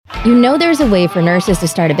You know there's a way for nurses to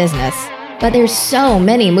start a business, but there's so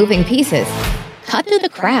many moving pieces. Cut through the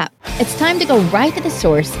crap. It's time to go right to the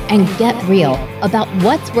source and get real about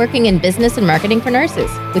what's working in business and marketing for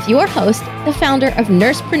nurses with your host, the founder of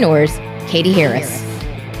Nursepreneurs, Katie Harris.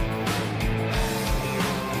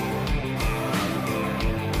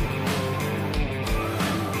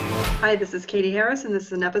 Hi, this is Katie Harris, and this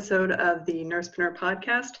is an episode of the Nursepreneur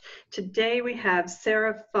Podcast. Today we have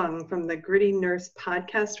Sarah Fung from the Gritty Nurse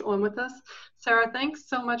Podcast on with us. Sarah, thanks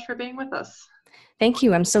so much for being with us. Thank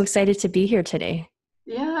you. I'm so excited to be here today.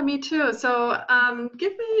 Yeah, me too. So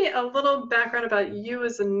give me a little background about you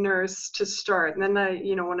as a nurse to start, and then I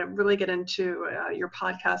want to really get into your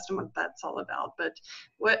podcast and what that's all about. But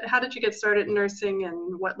how did you get started in nursing,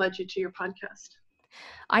 and what led you to your podcast?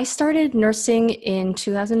 I started nursing in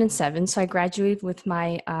 2007, so I graduated with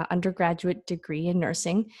my undergraduate degree in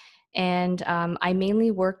nursing, and I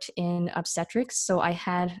mainly worked in obstetrics, so I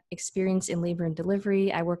had experience in labor and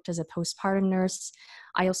delivery. I worked as a postpartum nurse.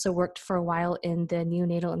 I also worked for a while in the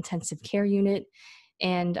neonatal intensive care unit,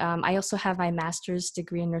 and I also have my master's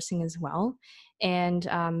degree in nursing as well. And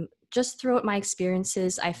just throughout my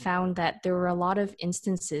experiences, I found that there were a lot of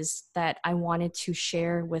instances that I wanted to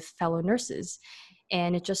share with fellow nurses.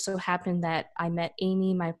 And it just so happened that I met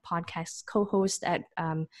Amy, my podcast co-host, at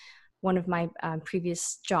one of my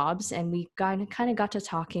previous jobs, and we kind of got to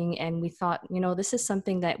talking, and we thought, this is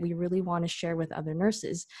something that we really want to share with other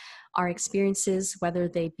nurses. Our experiences, whether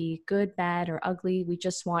they be good, bad, or ugly, we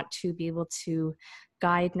just want to be able to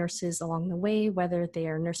guide nurses along the way, whether they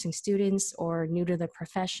are nursing students or new to the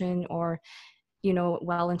profession or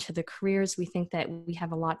well into the careers. We think that we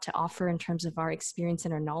have a lot to offer in terms of our experience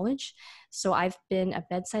and our knowledge. So I've been a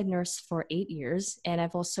bedside nurse for 8 years, and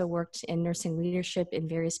I've also worked in nursing leadership in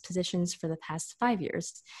various positions for the past 5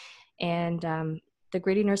 years. And the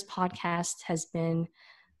Gritty Nurse Podcast has been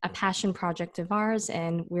a passion project of ours,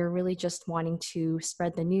 and we're really just wanting to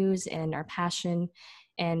spread the news and our passion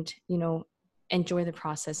and, enjoy the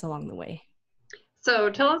process along the way. So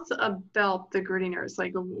tell us about the Gritty Nurse.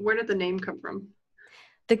 Like, where did the name come from?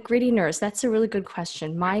 The Gritty Nurse, that's a really good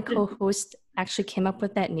question. My co-host actually came up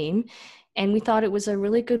with that name, and we thought it was a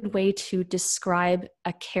really good way to describe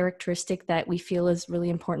a characteristic that we feel is really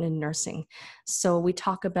important in nursing. So we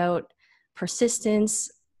talk about persistence,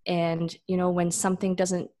 and when something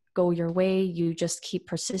doesn't go your way, you just keep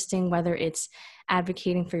persisting, whether it's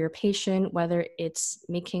advocating for your patient, whether it's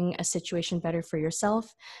making a situation better for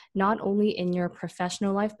yourself, not only in your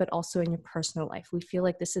professional life, but also in your personal life. We feel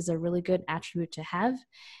like this is a really good attribute to have.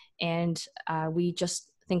 And we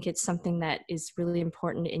just think it's something that is really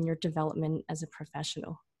important in your development as a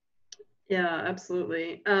professional. Yeah,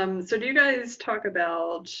 absolutely. So do you guys talk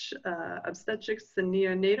about obstetrics and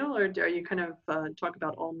neonatal, or are you kind of talk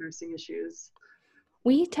about all nursing issues?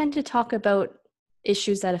 We tend to talk about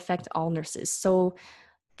issues that affect all nurses. So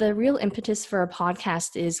the real impetus for our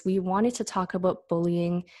podcast is we wanted to talk about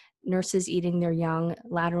bullying, nurses eating their young,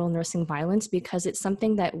 lateral nursing violence, because it's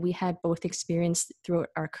something that we had both experienced throughout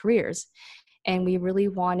our careers. And we really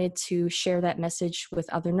wanted to share that message with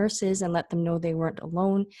other nurses and let them know they weren't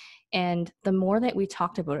alone. And the more that we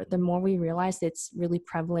talked about it, the more we realized it's really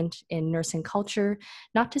prevalent in nursing culture.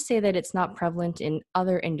 Not to say that it's not prevalent in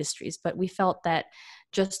other industries, but we felt that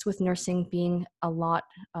just with nursing being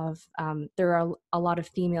there are a lot of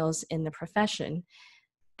females in the profession,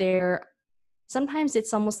 sometimes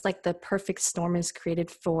it's almost like the perfect storm is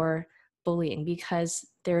created for bullying, because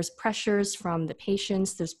there's pressures from the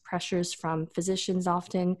patients, there's pressures from physicians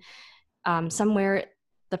often. Somewhere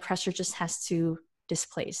the pressure just has to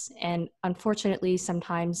displace. And unfortunately,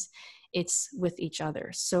 sometimes it's with each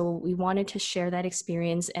other. So we wanted to share that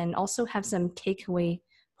experience and also have some takeaway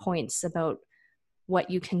points about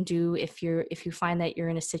what you can do if you find that you're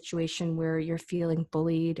in a situation where you're feeling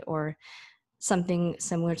bullied or something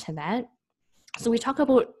similar to that. So we talk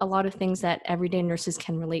about a lot of things that everyday nurses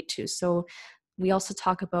can relate to. So we also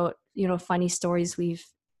talk about, funny stories we've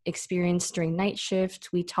experienced during night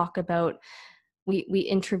shift. We talk about, we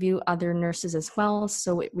interview other nurses as well.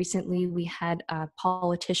 So recently we had a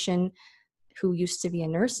politician who used to be a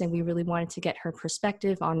nurse, and we really wanted to get her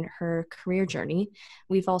perspective on her career journey.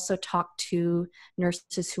 We've also talked to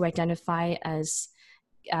nurses who identify as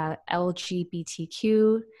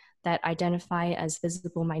LGBTQ, that identify as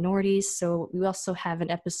visible minorities. So we also have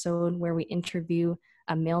an episode where we interview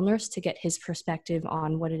a male nurse to get his perspective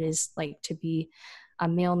on what it is like to be a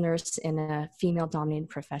male nurse in a female-dominated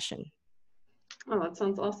profession. Oh, that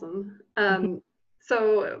sounds awesome.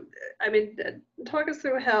 So, talk us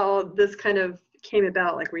through how this kind of came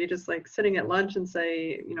about. Like, were you just like sitting at lunch and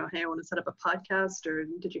say, hey, I want to set up a podcast, or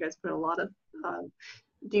did you guys put a lot of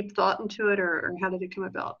deep thought into it, or how did it come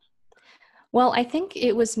about? Well, I think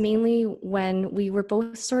it was mainly when we were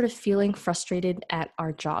both sort of feeling frustrated at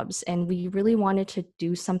our jobs, and we really wanted to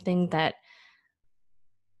do something that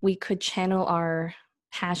we could channel our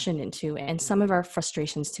passion into and some of our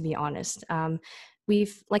frustrations, to be honest.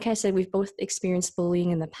 Like I said, we've both experienced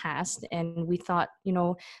bullying in the past, and we thought,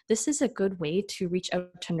 this is a good way to reach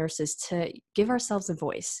out to nurses to give ourselves a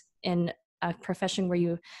voice in a profession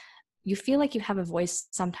where you feel like you have a voice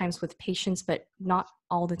sometimes with patients, but not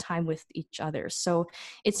all the time with each other. So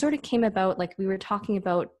it sort of came about, like we were talking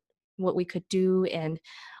about what we could do. And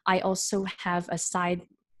I also have a side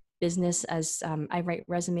business as I write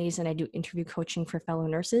resumes and I do interview coaching for fellow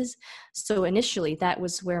nurses. So initially that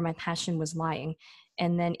was where my passion was lying.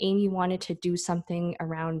 And then Amy wanted to do something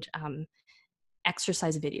around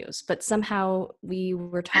exercise videos, but somehow we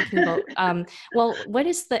were talking about well, what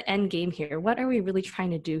is the end game here? What are we really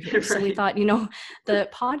trying to do here? Right. So we thought, the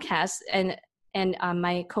podcast, and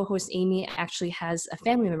my co-host Amy actually has a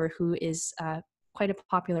family member who is quite a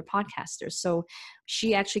popular podcaster. So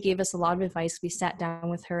she actually gave us a lot of advice. We sat down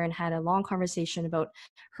with her and had a long conversation about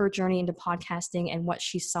her journey into podcasting and what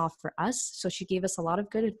she saw for us. So she gave us a lot of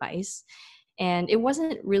good advice. And it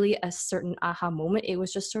wasn't really a certain aha moment. It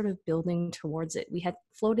was just sort of building towards it. We had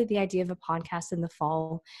floated the idea of a podcast in the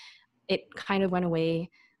fall. It kind of went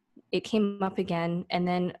away. It came up again. And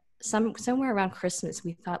then somewhere around Christmas,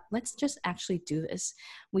 we thought, let's just actually do this.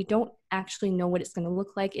 We don't actually know what it's going to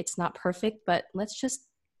look like. It's not perfect, but let's just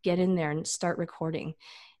get in there and start recording.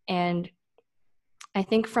 And I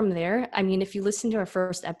think from there, I mean, if you listen to our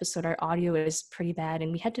first episode, our audio is pretty bad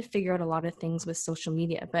and we had to figure out a lot of things with social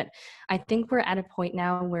media. But I think we're at a point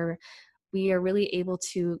now where we are really able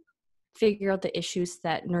to figure out the issues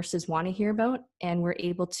that nurses want to hear about, and we're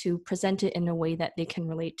able to present it in a way that they can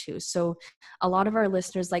relate to. So a lot of our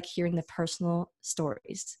listeners like hearing the personal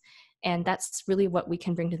stories. And that's really what we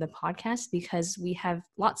can bring to the podcast, because we have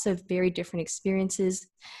lots of very different experiences,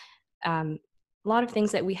 a lot of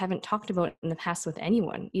things that we haven't talked about in the past with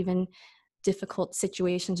anyone, even difficult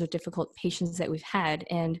situations or difficult patients that we've had.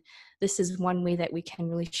 And this is one way that we can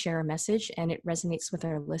really share a message and it resonates with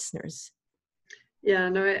our listeners. Yeah,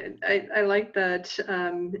 no, I like that,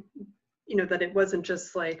 that it wasn't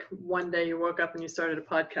just like one day you woke up and you started a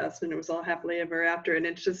podcast and it was all happily ever after. And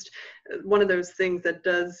it's just one of those things that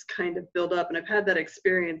does kind of build up. And I've had that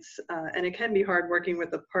experience, and it can be hard working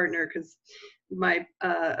with a partner, because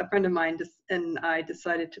a friend of mine and I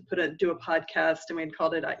decided to do a podcast, and we had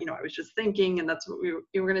called it, I was just thinking, and that's what we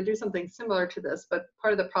were going to do, something similar to this. But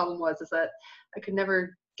part of the problem was that I could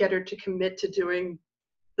never get her to commit to doing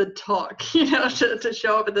the talk, to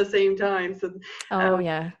show up at the same time. So,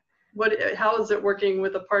 yeah. How is it working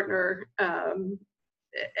with a partner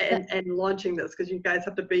and launching this? Because you guys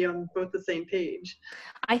have to be on both the same page.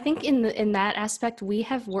 I think in that aspect, we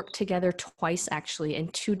have worked together twice actually in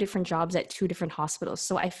 2 different jobs at 2 different hospitals.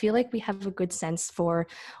 So I feel like we have a good sense for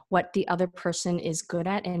what the other person is good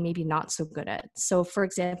at and maybe not so good at. So for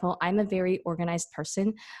example, I'm a very organized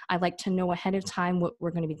person. I like to know ahead of time what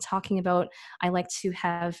we're going to be talking about. I like to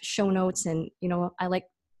have show notes, and I like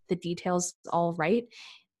the details all right.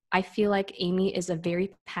 I feel like Amy is a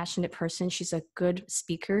very passionate person. She's a good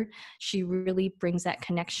speaker. She really brings that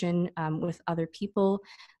connection with other people.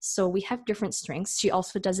 So we have different strengths. She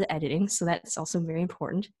also does the editing, so that's also very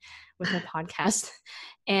important with her podcast.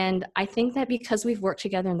 And I think that because we've worked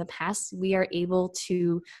together in the past, we are able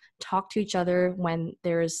to talk to each other when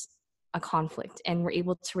there's a conflict, and we're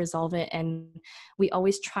able to resolve it. And we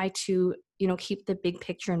always try to, keep the big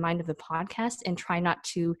picture in mind of the podcast and try not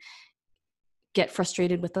to get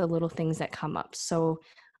frustrated with the little things that come up. So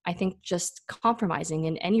I think just compromising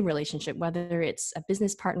in any relationship, whether it's a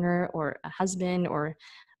business partner or a husband or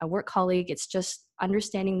a work colleague, it's just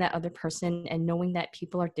understanding that other person and knowing that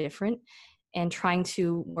people are different and trying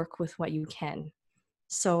to work with what you can.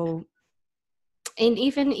 So, and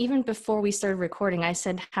even before we started recording, I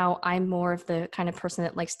said how I'm more of the kind of person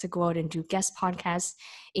that likes to go out and do guest podcasts.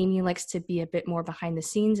 Amy likes to be a bit more behind the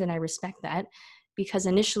scenes, and I respect that. Because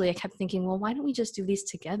initially I kept thinking, well, why don't we just do these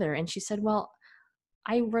together? And she said, well,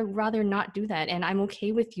 I would rather not do that. And I'm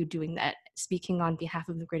okay with you doing that, speaking on behalf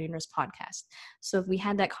of the Gritty Nurse podcast. So we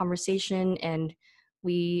had that conversation and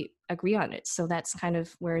we agree on it. So that's kind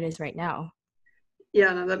of where it is right now.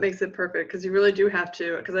 Yeah, no, that makes it perfect because you really do have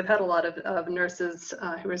to. Because I've had a lot of nurses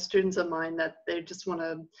who are students of mine that they just want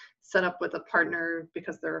to set up with a partner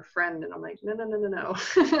because they're a friend, and I'm like, no, no, no, no, no.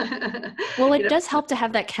 Well, you it know, does help to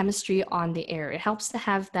have that chemistry on the air. It helps to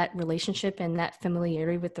have that relationship and that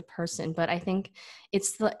familiarity with the person. But I think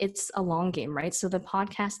it's a long game, right? So the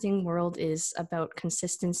podcasting world is about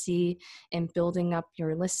consistency and building up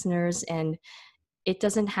your listeners, and it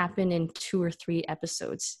doesn't happen in 2 or 3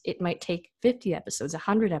 episodes. It might take 50 episodes,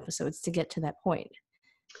 100 episodes to get to that point.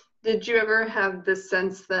 Did you ever have this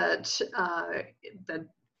sense that that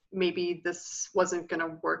maybe this wasn't going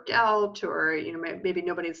to work out, or maybe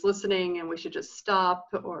nobody's listening and we should just stop,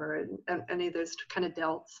 or any of those kind of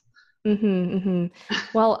doubts? Mm-hmm, mm-hmm.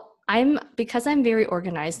 Well, because I'm very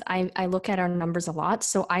organized, I look at our numbers a lot.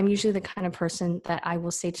 So I'm usually the kind of person that I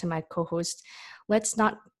will say to my co-host, let's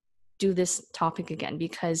not do this topic again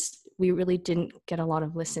because we really didn't get a lot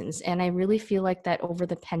of listens. And I really feel like that over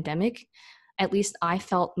the pandemic, at least I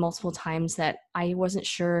felt multiple times that I wasn't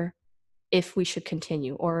sure if we should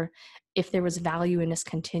continue or if there was value in us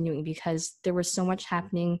continuing because there was so much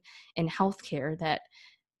happening in healthcare that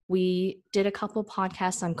we did a couple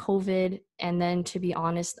podcasts on COVID. And then to be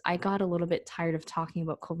honest, I got a little bit tired of talking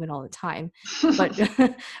about COVID all the time, but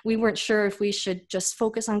we weren't sure if we should just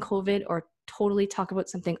focus on COVID or totally talk about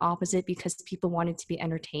something opposite because people wanted to be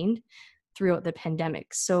entertained throughout the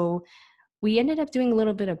pandemic. So we ended up doing a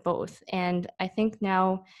little bit of both. And I think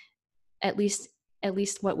now, at least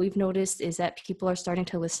what we've noticed is that people are starting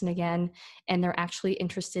to listen again and they're actually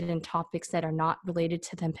interested in topics that are not related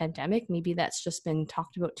to the pandemic. Maybe that's just been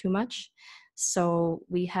talked about too much. So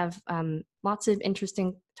we have lots of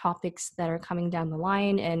interesting topics that are coming down the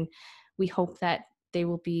line, and we hope that they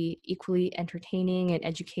will be equally entertaining and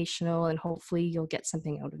educational, and hopefully you'll get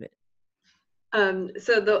something out of it.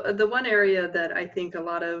 So the one area that I think a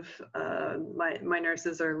lot of my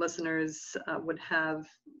nurses or listeners would have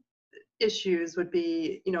issues would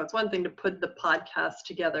be, it's one thing to put the podcast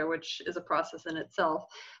together, which is a process in itself,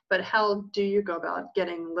 but how do you go about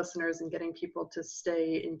getting listeners and getting people to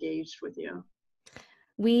stay engaged with you?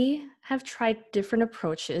 We have tried different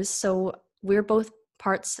approaches. So we're both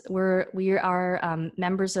we are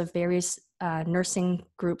members of various nursing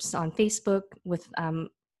groups on Facebook with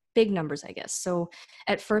big numbers, I guess. So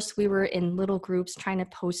at first we were in little groups trying to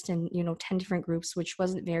post in 10 different groups, which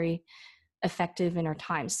wasn't very effective in our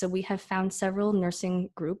time. So we have found several nursing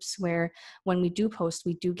groups where when we do post,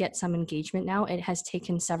 we do get some engagement now. It has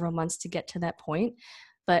taken several months to get to that point.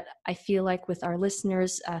 But I feel like with our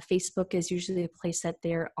listeners, Facebook is usually a place that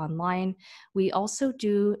they're online. We also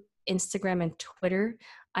do Instagram and Twitter.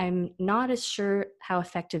 I'm not as sure how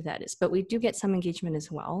effective that is, but we do get some engagement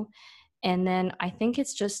as well. And then I think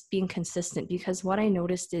it's just being consistent because what I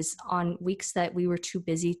noticed is on weeks that we were too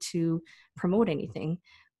busy to promote anything,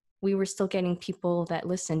 we were still getting people that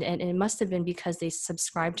listened. And it must have been because they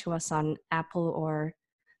subscribed to us on Apple or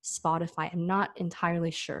Spotify. I'm not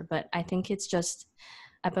entirely sure, but I think it's just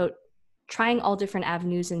about trying all different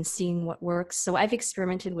avenues and seeing what works. So I've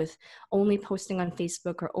experimented with only posting on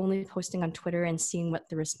Facebook or only posting on Twitter and seeing what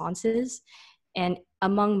the response is. And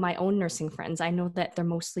among my own nursing friends, I know that they're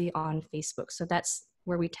mostly on Facebook. So that's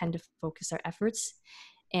where we tend to focus our efforts.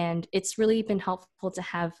 And it's really been helpful to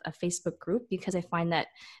have a Facebook group because I find that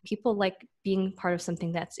people like being part of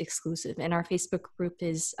something that's exclusive. And our Facebook group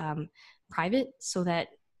is private so that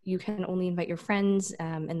you can only invite your friends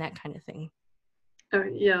and that kind of thing.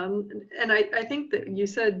 Yeah, and I think that you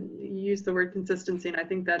used the word consistency, and I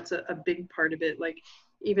think that's a big part of it. Like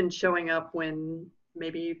even showing up when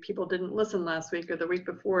maybe people didn't listen last week or the week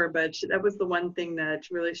before, but that was the one thing that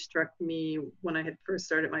really struck me when I had first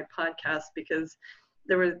started my podcast, because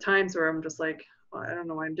there were times where I'm just like, well, I don't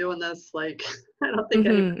know why I'm doing this. Like, I don't think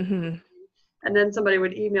anybody. And then somebody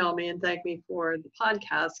would email me and thank me for the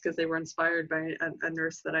podcast because they were inspired by a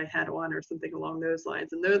nurse that I had on or something along those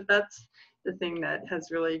lines. And that's the thing that has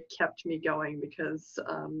really kept me going because,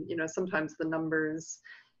 sometimes the numbers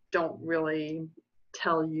don't really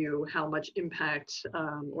tell you how much impact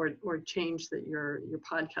or change that your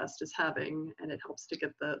podcast is having, and it helps to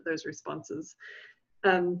get those responses.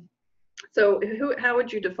 So how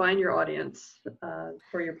would you define your audience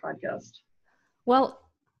for your podcast? Well,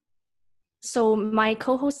 so my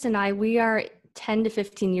co-host and we are 10 to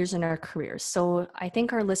 15 years in our careers. So I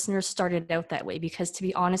think our listeners started out that way because, to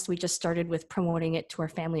be honest, we just started with promoting it to our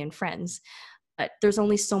family and friends. But there's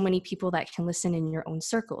only so many people that can listen in your own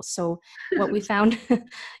circle. So what we found,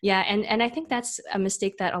 yeah, and I think that's a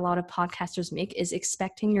mistake that a lot of podcasters make, is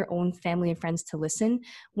expecting your own family and friends to listen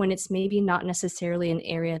when it's maybe not necessarily an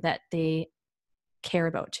area that they care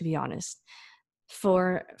about, to be honest.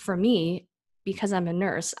 For me, because I'm a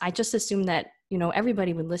nurse, I just assumed that, you know,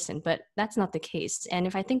 everybody would listen, but that's not the case. And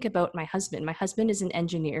if I think about my husband is an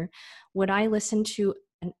engineer. Would I listen to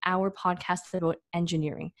an hour podcast about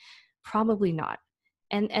engineering? Probably not.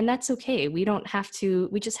 And that's okay. We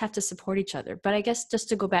just have to support each other. But I guess just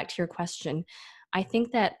to go back to your question, I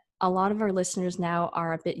think that a lot of our listeners now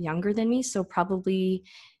are a bit younger than me. So probably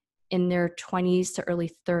in their 20s to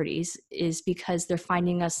early 30s, is because they're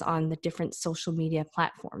finding us on the different social media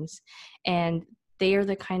platforms. And they are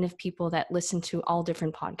the kind of people that listen to all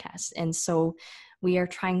different podcasts. And so we are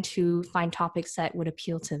trying to find topics that would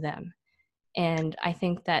appeal to them. And I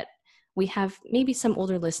think that we have maybe some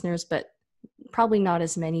older listeners, but probably not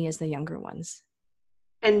as many as the younger ones.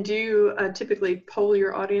 And do you typically poll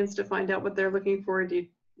your audience to find out what they're looking for? Do you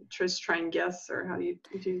just try and guess, or how do you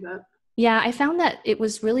do that? Yeah, I found that it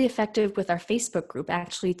was really effective with our Facebook group,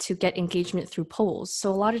 actually, to get engagement through polls.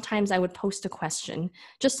 So a lot of times I would post a question,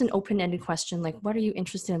 just an open-ended question, like, what are you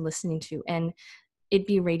interested in listening to? And it'd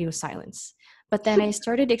be radio silence. But then I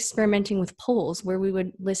started experimenting with polls where we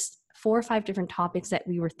would list 4 or 5 different topics that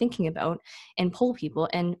we were thinking about and poll people.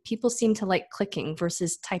 And people seem to like clicking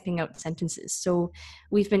versus typing out sentences. So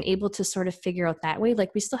we've been able to sort of figure out that way.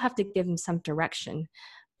 Like, we still have to give them some direction,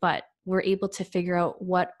 but we're able to figure out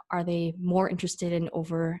what are they more interested in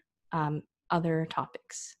over other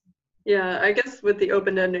topics. Yeah, I guess with the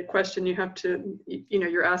open-ended question, you have to,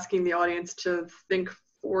 you're asking the audience to think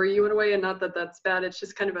for you in a way, and not that that's bad. It's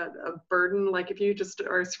just kind of a burden. Like if you just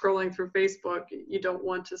are scrolling through Facebook, you don't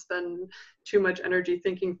want to spend too much energy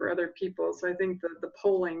thinking for other people. So I think the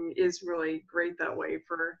polling is really great that way,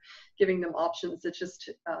 for giving them options. It's just,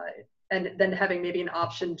 and then having maybe an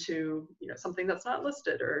option to, something that's not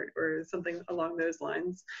listed, or something along those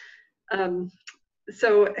lines.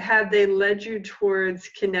 So have they led you towards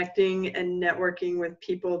connecting and networking with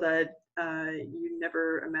people that you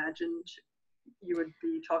never imagined you would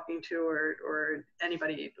be talking to, or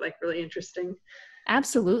anybody like really interesting?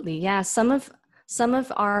 Absolutely. Yeah. Some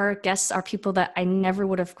of our guests are people that I never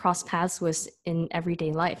would have crossed paths with in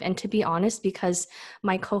everyday life. And to be honest, because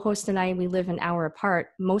my co-host and I, we live an hour apart,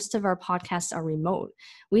 most of our podcasts are remote.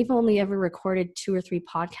 We've only ever recorded 2 or 3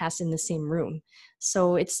 podcasts in the same room.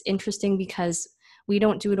 So it's interesting because we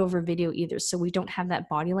don't do it over video either. So we don't have that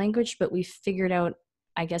body language, but we figured out,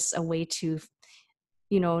 I guess, a way to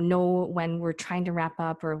know when we're trying to wrap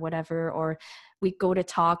up or whatever, or we go to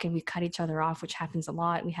talk and we cut each other off, which happens a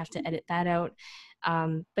lot. We have to edit that out.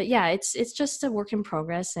 But yeah, it's just a work in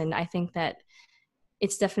progress. And I think that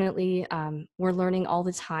it's definitely, we're learning all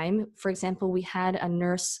the time. For example, we had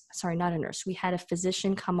we had a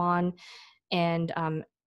physician come on, and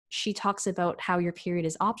she talks about how your period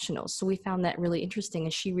is optional. So we found that really interesting,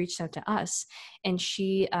 and she reached out to us, and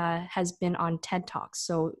she has been on TED Talks.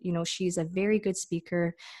 So, she's a very good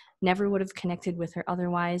speaker, never would have connected with her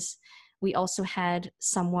otherwise. We also had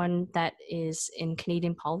someone that is in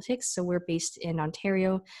Canadian politics. So we're based in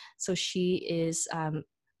Ontario. So she is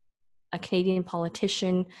a Canadian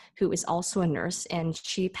politician who is also a nurse, and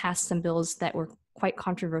she passed some bills that were quite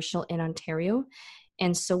controversial in Ontario.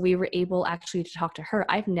 And so we were able actually to talk to her.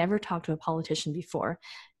 I've never talked to a politician before,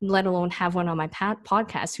 let alone have one on my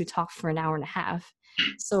podcast who talked for an hour and a half.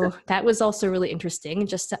 So that was also really interesting,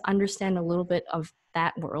 just to understand a little bit of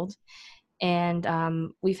that world. And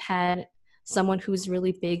we've had someone who's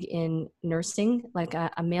really big in nursing, like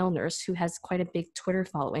a male nurse who has quite a big Twitter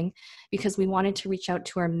following, because we wanted to reach out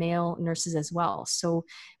to our male nurses as well. So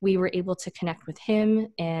we were able to connect with him,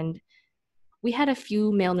 and we had a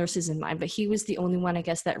few male nurses in mind, but he was the only one, I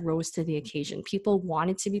guess, that rose to the occasion. People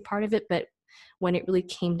wanted to be part of it, but when it really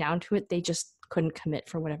came down to it, they just couldn't commit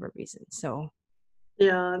for whatever reason. So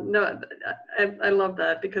yeah, no, I love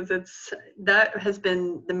that, because that has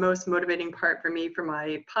been the most motivating part for me for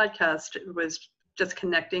my podcast, was just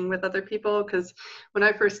connecting with other people. Because when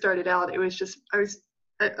I first started out, it was just,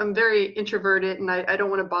 I'm very introverted, and I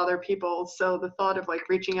don't want to bother people. So the thought of like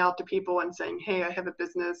reaching out to people and saying, hey, I have a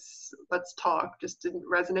business, let's talk, just didn't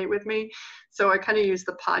resonate with me. So I kind of used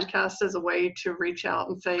the podcast as a way to reach out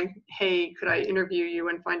and say, hey, could I interview you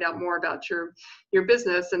and find out more about your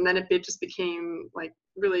business? And then it just became like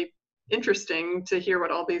really interesting to hear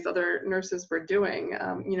what all these other nurses were doing.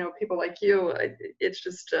 People like you, it's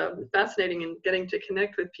just fascinating, and getting to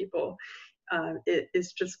connect with people.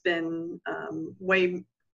 It's just been way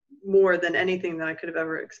more than anything that I could have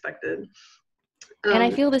ever expected. And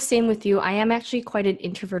I feel the same with you. I am actually quite an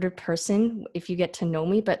introverted person, if you get to know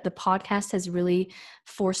me, but the podcast has really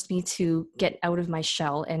forced me to get out of my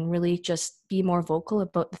shell and really just be more vocal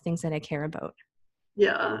about the things that I care about.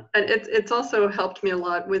 Yeah, and it's also helped me a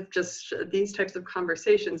lot with just these types of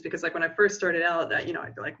conversations, because like when I first started out, that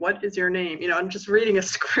I'd be like, "What is your name?" I'm just reading a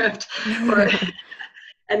script, or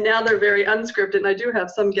and now they're very unscripted. And I do have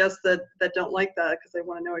some guests that don't like that because they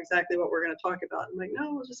want to know exactly what we're going to talk about. I'm like,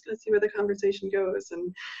 no, we're just going to see where the conversation goes,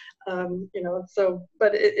 and so.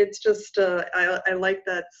 But it's just I like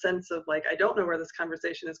that sense of like I don't know where this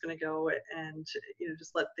conversation is going to go, and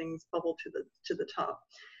just let things bubble to the top.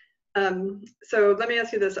 So let me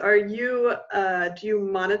ask you this: do you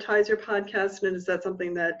monetize your podcast, and is that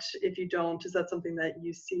something that, if you don't, is that something that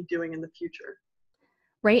you see doing in the future?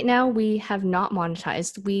 Right now, we have not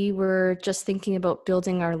monetized. We were just thinking about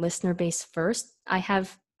building our listener base first. I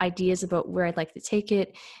have ideas about where I'd like to take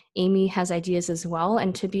it. Amy has ideas as well.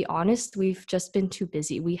 And to be honest, we've just been too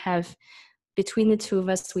busy. Between the two of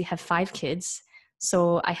us, we have 5 kids.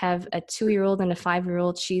 So I have a 2-year-old and a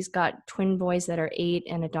 5-year-old. She's got twin boys that are 8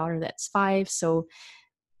 and a daughter that's 5. So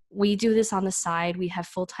we do this on the side. We have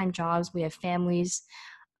full-time jobs. We have families.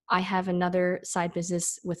 I have another side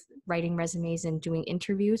business with writing resumes and doing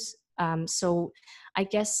interviews. So I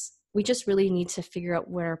guess we just really need to figure out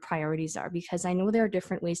where our priorities are, because I know there are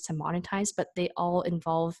different ways to monetize, but they all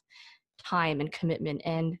involve time and commitment.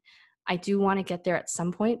 And I do want to get there at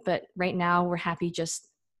some point, but right now we're happy just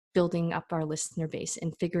building up our listener base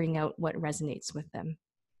and figuring out what resonates with them.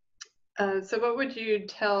 So what would you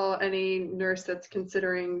tell any nurse that's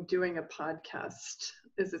considering doing a podcast?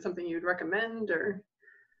 Is it something you'd recommend, or?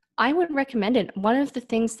 I would recommend it. One of the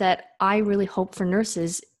things that I really hope for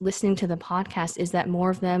nurses listening to the podcast is that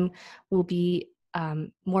more of them will be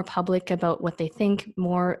more public about what they think,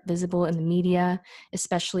 more visible in the media,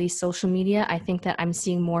 especially social media. I think that I'm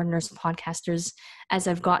seeing more nurse podcasters as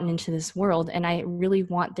I've gotten into this world, and I really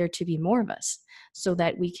want there to be more of us so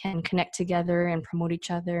that we can connect together and promote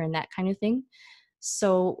each other and that kind of thing.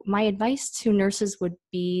 So my advice to nurses would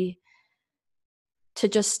be to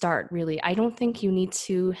just start, really. I don't think you need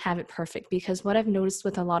to have it perfect, because what I've noticed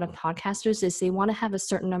with a lot of podcasters is they want to have a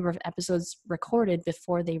certain number of episodes recorded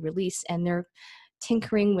before they release, and they're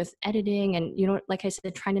tinkering with editing and, like I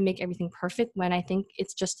said, trying to make everything perfect, when I think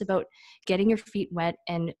it's just about getting your feet wet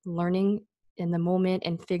and learning in the moment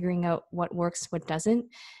and figuring out what works, what doesn't.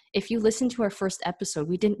 If you listen to our first episode,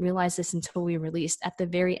 we didn't realize this until we released. At the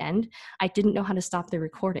very end, I didn't know how to stop the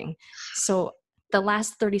recording. So the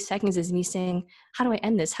last 30 seconds is me saying, how do I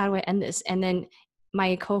end this? How do I end this? And then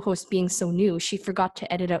my co-host, being so new, she forgot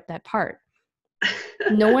to edit out that part.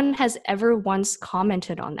 No one has ever once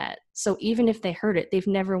commented on that. So even if they heard it, they've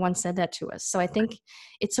never once said that to us. So I think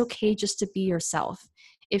it's okay just to be yourself.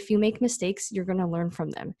 If you make mistakes, you're going to learn from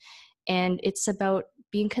them. And it's about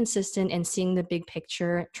being consistent and seeing the big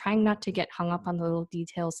picture, trying not to get hung up on the little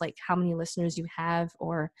details, like how many listeners you have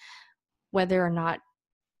or whether or not,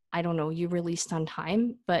 I don't know, you released on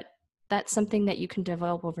time, but that's something that you can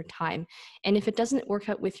develop over time. And if it doesn't work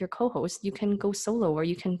out with your co-host, you can go solo or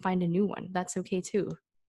you can find a new one. That's okay too.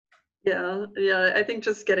 Yeah. I think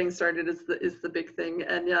just getting started is the big thing.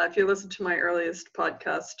 And yeah, if you listen to my earliest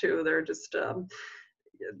podcast too, they're just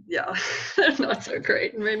not so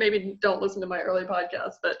great. Maybe don't listen to my early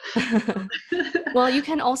podcast, but well,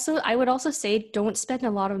 I would also say, don't spend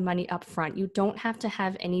a lot of money up front. You don't have to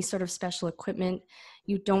have any sort of special equipment.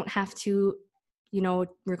 You don't have to,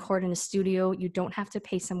 record in a studio. You don't have to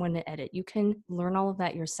pay someone to edit. You can learn all of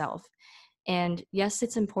that yourself. And yes,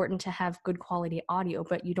 it's important to have good quality audio,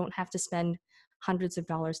 but you don't have to spend hundreds of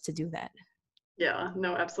dollars to do that. Yeah,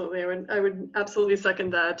 no, absolutely. I would absolutely second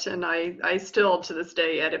that. And I still to this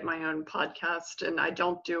day edit my own podcast, and I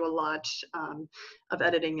don't do a lot of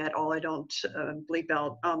editing at all. I don't bleep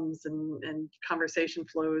out and conversation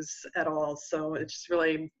flows at all. So it's just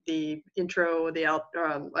really the intro, the out.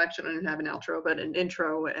 Actually, I don't have an outro, but an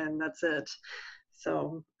intro, and that's it.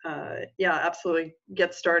 So absolutely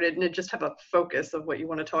get started and just have a focus of what you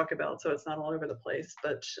want to talk about, so it's not all over the place.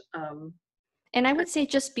 But and I would say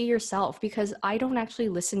just be yourself, because I don't actually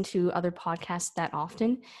listen to other podcasts that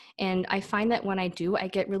often. And I find that when I do, I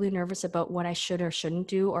get really nervous about what I should or shouldn't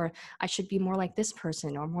do, or I should be more like this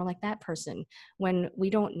person or more like that person, when we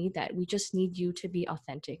don't need that. We just need you to be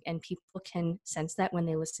authentic, and people can sense that when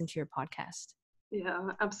they listen to your podcast.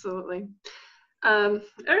 Yeah, absolutely. All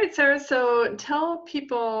right, Sarah, so tell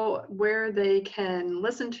people where they can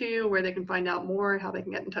listen to you, where they can find out more, how they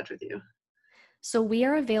can get in touch with you. So we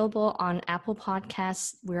are available on Apple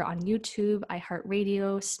Podcasts. We're on YouTube,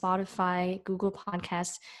 iHeartRadio, Spotify, Google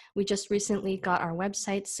Podcasts. We just recently got our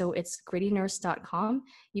website, so it's grittynurse.com.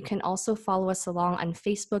 You can also follow us along on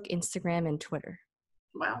Facebook, Instagram, and Twitter.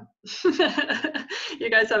 Wow. You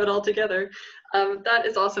guys have it all together. That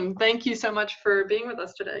is awesome. Thank you so much for being with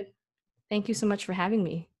us today. Thank you so much for having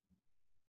me.